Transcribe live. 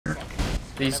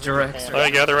These directs.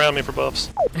 Alright, gather around me for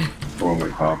buffs.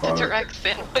 The direct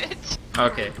sandwich.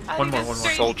 Okay, one more.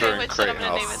 Soldier and crate I'm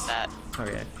gonna name it that.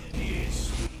 Okay.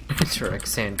 Direct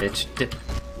sandwich.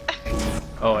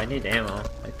 Oh, I need ammo.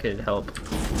 That could help.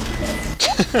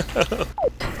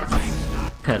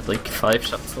 Had like 5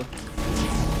 shots left.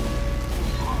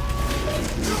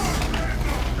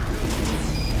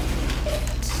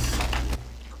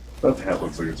 That hat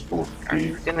looks like it's full of I'm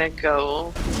beef. gonna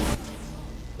go.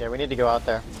 Yeah, we need to go out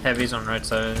there. Heavy's on right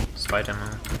side. Spy demo.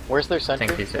 Where's their I sentry?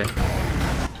 think he's it.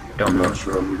 I'm Don't know. not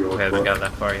sure I'm gonna go We haven't got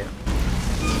that far yet.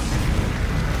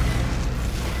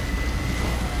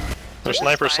 Their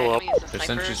sniper's still up. Their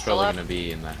sentry's probably gonna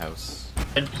be in that house.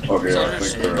 Okay, I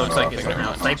think It they're looks like it's not. in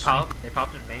house. They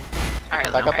popped in main.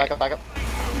 Alright, Back up.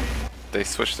 They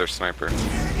switched their sniper.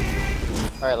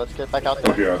 Alright, let's get back out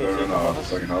there. Okay, they're in the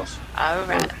second house.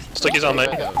 Alright. Sticky's on main.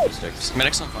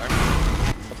 Medic's on fire.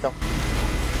 Let's go.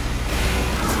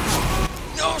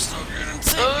 No, so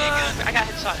good. I got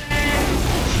headshot.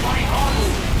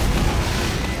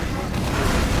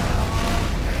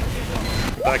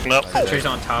 Backing up. Sentry's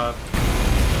on top.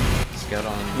 Scout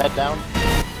on. Med down.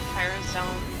 Pyro's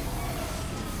down.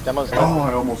 Demo's down. Oh,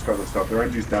 I almost got the stuff. Their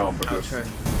NG's down, but I'll there's try.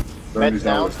 their NG's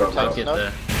down down, with stuff tight out. Get Nope.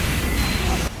 the.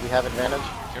 We have advantage.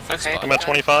 Your Okay. I'm at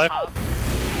 25.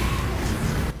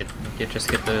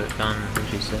 Just get the gun.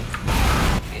 What you say?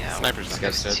 Yeah. Sniper's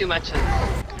There's dead. too much.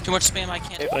 Too much spam, I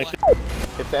can't. Thank you.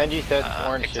 If the NG's dead,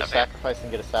 Orange, picked just up it. sacrifice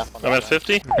and get a staff on I'm that at guy.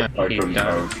 50. Yeah, I he couldn't, I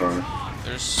died. was trying.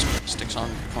 There's sticks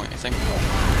on point, I think.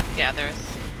 Yeah, there's.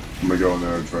 I'm gonna go in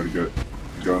there and try to get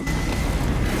the gun.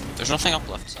 There's nothing up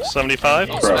left. 75.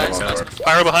 Oh, Crap, spy, I'm spy, on spy.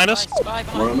 Pyro behind us. Spy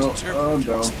behind Run you. up. Sir. I'm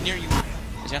down. Near you.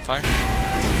 Is he on fire?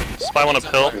 Spy one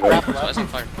uphill. Spy's on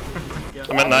fire.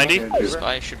 I'm at 90.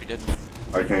 Spy should be dead.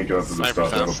 I can't get up to the Sniper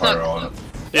stuff. I have a found. fire on it.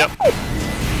 Yep.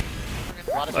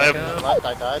 I have- left,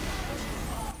 I died.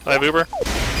 I have Uber.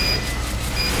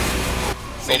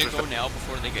 Way to go now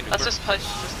before they get Let's Uber. just push.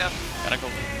 Just go. Gotta go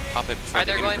pop it before Alright,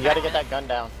 they they're get going You Uber. gotta get that gun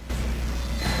down.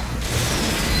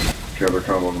 Okay, they're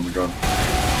comboing on the gun.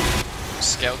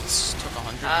 Scouts took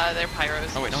 100. Their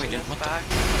pyros. Oh, wait, no, he didn't. What the- back.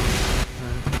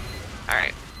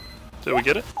 Alright. Did we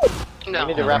get it? No.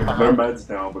 We need to wrap Their behind. med's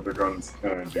down, but their gun's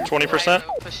NG. 20%.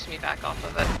 Pyro pushed me back off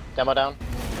of it. Demo down.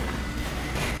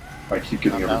 I keep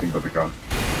getting I'm down. everything but the gun.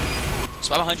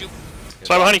 Spy behind you.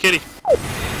 Spy behind you, Katie.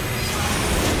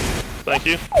 Thank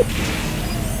you.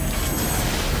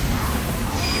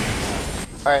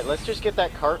 Alright, let's just get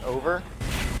that cart over.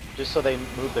 Just so they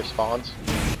move their spawns.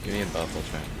 Give me a buff, I'll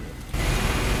try.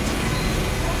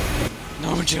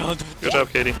 No job. Good job,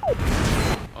 Katie.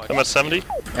 Oh, I'm at 70.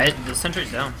 The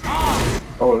sentry's down.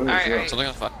 Oh, it is, Alright, yeah. alright. Something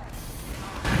on fire.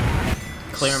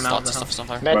 Clear him out of Lots the of stuff house. is on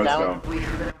fire. Med Med's down.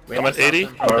 down. We I'm have at to stop 80.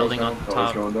 them from building on Oh,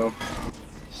 top. going down.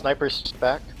 Sniper's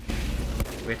back.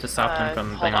 We have to stop them from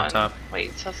Hold being on top.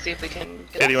 Wait, let's see if we can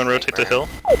get Katie, you a wanna rotate to sniper. hill?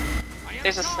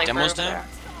 There's a sniper Demo's over down?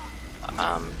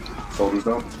 there. Soldiers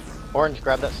down. Orange,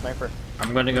 grab that sniper.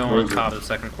 I'm going to go Where on is it? top of the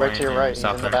second Right point to your and right, he's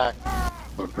stop in the them. back.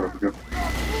 Okay, okay.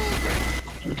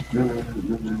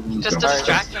 Just Alright,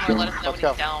 distract him or let us know when Let's go.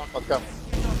 he's down. Let's go.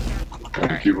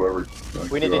 Keep whoever.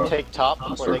 We need to take top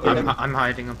before they get him. I'm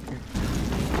hiding up here.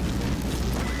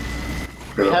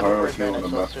 We Get a have pyro over kill and a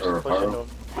advantage, so let's meth or a just push into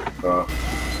pyro. him.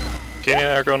 Katie and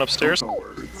I are going upstairs. No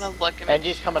worries. I'm gonna look and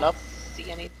NG's coming up.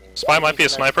 see anything. Spy might be a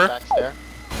sniper. Back there.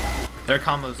 There are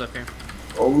combos up here.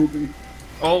 Oh, Ruby.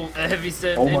 Oh, Heavy's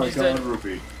dead. Oh my Heavy's god, dead.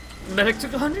 Ruby. Medic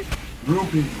took 100.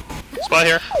 Ruby. Spy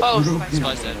here. Oh, Ruby.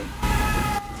 Spy's dead.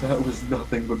 That was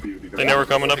nothing but beauty. They know we're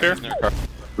coming up here.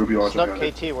 Ruby launching Snuck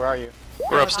gun. KT, where are you?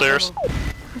 We're upstairs.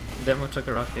 Demo took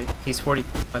a rocket. He's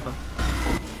 45 up.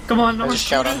 Come on, no I one just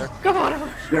shout under. Come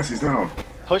on, Yes, he's down.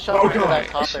 Push Oh, over into God. that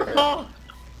top area. Oh.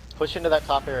 Push into that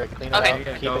top area. Clean it Okay. out.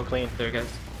 Keep it clean. There, guys.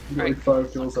 You got like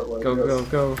 5 kills that way. Go, go,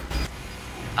 go.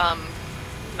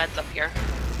 Med's up here.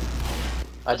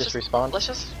 I Let's just respawned. Let's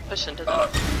just push into them.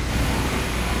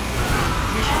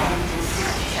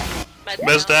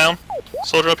 Mez down.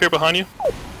 Soldier up here behind you.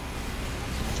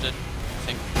 Dead. I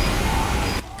think.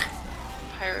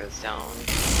 Pyro's down.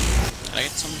 Can I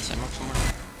get some ammo somewhere?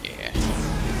 Yeah.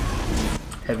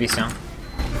 Heavy sound.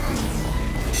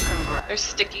 There's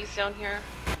stickies down here.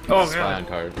 Oh, Spy on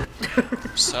god. card.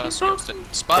 Scouts dead.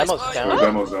 Spy, Demo's spy. down. Their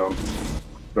demo's down.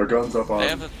 Their gun's up on. They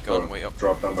have a gun way up.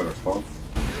 Drop down by their spawn.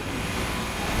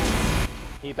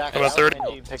 He backed I'm at out 30. and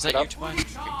he Is picked that it you, up.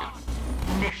 Tobias?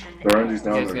 Okay, Their NG's You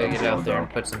down. guys Their gotta gun's get out going there down.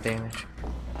 and put some damage.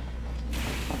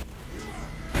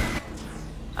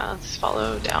 Let's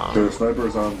follow down. The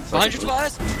sniper's on. good. Behind you,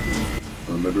 Tobias!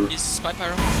 On the door. He's spy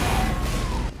pyro.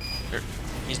 There.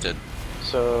 He's dead.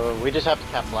 So we just have to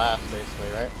cap blast, basically,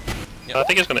 right? Yep. I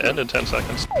think it's gonna end in 10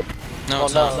 seconds. No, Oh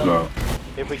it's not. no, No.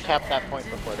 if we cap that point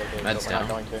before they do, That's but we're not down.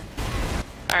 going to.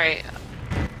 Alright.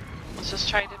 Let's just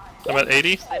try to. I'm at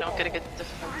 80. So they don't get a good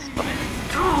defense.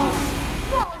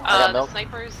 got The milk.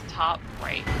 sniper's top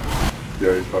right.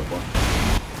 Yeah, he's top one.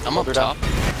 I'm up Shoulder down. top.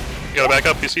 You gotta back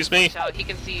up, he sees me. Shout, he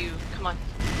can see you. Come on.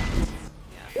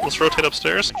 Let's rotate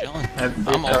upstairs. Magellan. I'm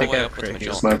I'm all I the think way I up with have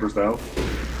Magellan. Sniper's down.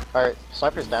 Alright,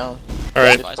 sniper's down.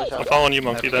 Alright, Push I'm out. following you,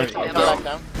 Monkey, then. Yeah. Come back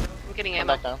down. I'm getting Come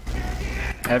ammo. back down.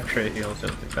 I have tray heals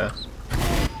really fast.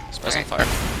 Spies on fire.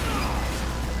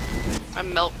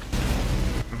 I'm milk.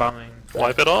 Bombing.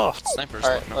 Wipe it off. Snipers.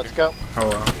 Alright, looking let's over go. Oh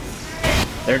well.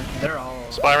 They're all.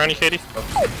 Spy around you, Katie. Jump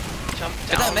here. Get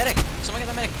that down. medic! Someone get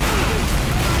that medic!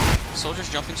 Soldiers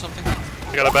jumping something.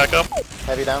 You gotta back up.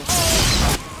 Heavy down.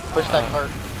 Push that cart.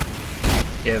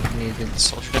 Yeah, needed.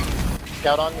 Soldier dead.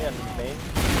 Scout on me and main.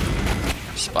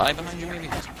 Spy behind you, maybe?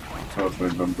 I was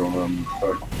thinking I'm going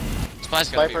back. Spy's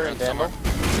gotta be Sniper around and somewhere.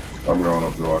 Dandle. I'm going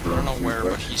up the locker I room. don't know where,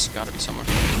 but he's gotta be somewhere.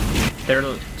 They're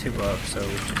 2 up, so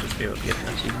we should just be able to get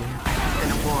that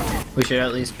easily. We should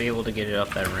at least be able to get it up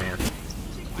that ramp.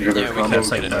 You got Yeah, their we can combos.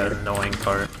 That's like get the annoying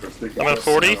part. I'm at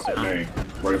 40. Main.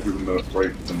 Right through the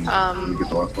right and you get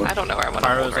the last one. I don't know where I want to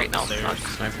hold Pyro's right up now. the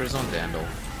stairs. Snipers on Vandal.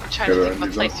 I'm trying to Get think of a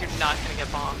it, place you're not gonna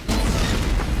get bombed.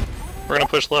 We're gonna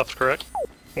push left, correct?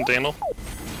 And Daniel.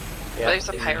 Yeah. There's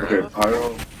a pyro. Okay,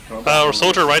 pyro.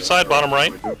 Soldier right side, bottom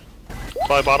right.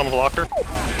 Spy bottom of locker. Oh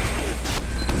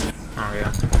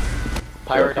yeah.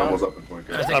 Pyro Yeah, down. combos up in point.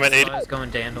 I think I'm at 80. Spy's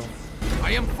going Dandle.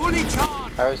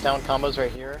 Pyro's down. Combos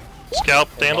right here. Scalp,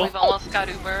 Daniel. We've almost got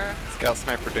Uber. Scout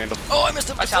sniper Dandle. Oh, I missed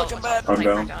him! Watch out, watch out. I'm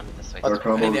Sniper down. This way. Their Let's-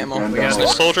 combos ammo. and We got down.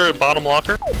 Soldier at bottom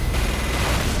locker.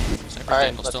 Sniper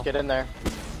Alright, Dandle let's still. get in there.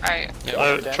 Alright.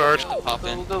 Yeah, Charge. Go, Pop go,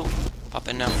 in. go. Pop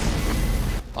in now.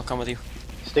 I'll come with you.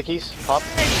 Stickies, pop.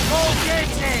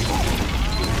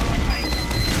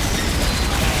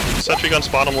 Sentry guns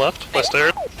bottom left, by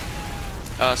stairs.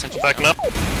 Sentry Backing up.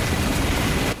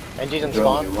 NG's in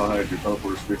John, you spawn. lied. Your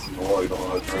teleporter's fixing the wall. You don't know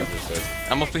how to turn it.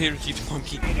 I'm up here to keep the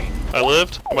monkey. I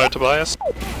lived. By Tobias.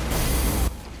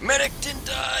 Medic didn't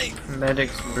die!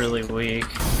 Medic's really weak.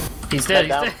 He's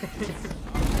dead, Head he's dead.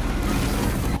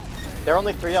 They're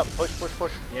only 3 up. Push, push,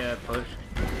 push. Yeah, push.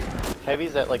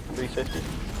 Heavy's at like 350.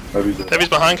 Heavy's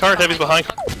behind cart, heavy's behind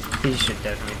cart. He should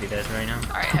definitely be dead right now.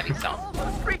 Alright, heavy's down.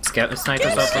 Scout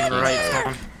sniper's up on the right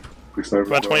side.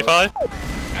 About 25.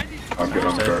 I'm good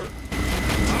on the cart.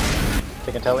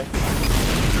 Taking telly.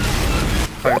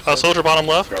 Soldier bottom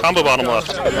left, combo bottom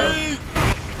left.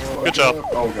 Good job.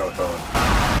 Oh, god, sorry. A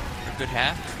good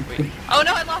half? Wait. Oh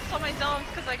no, I lost all my zones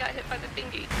because I got hit by the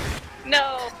thingy.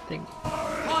 No!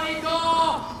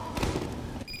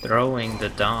 Throwing the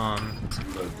dom.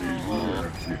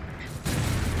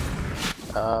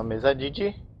 Is that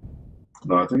GG?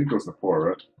 No, I think it goes to 4,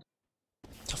 right?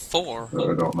 To 4?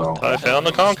 I don't know. I found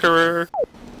the conqueror.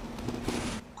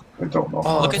 I don't know.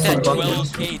 Oh, Look at that fuck. 12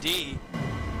 KD.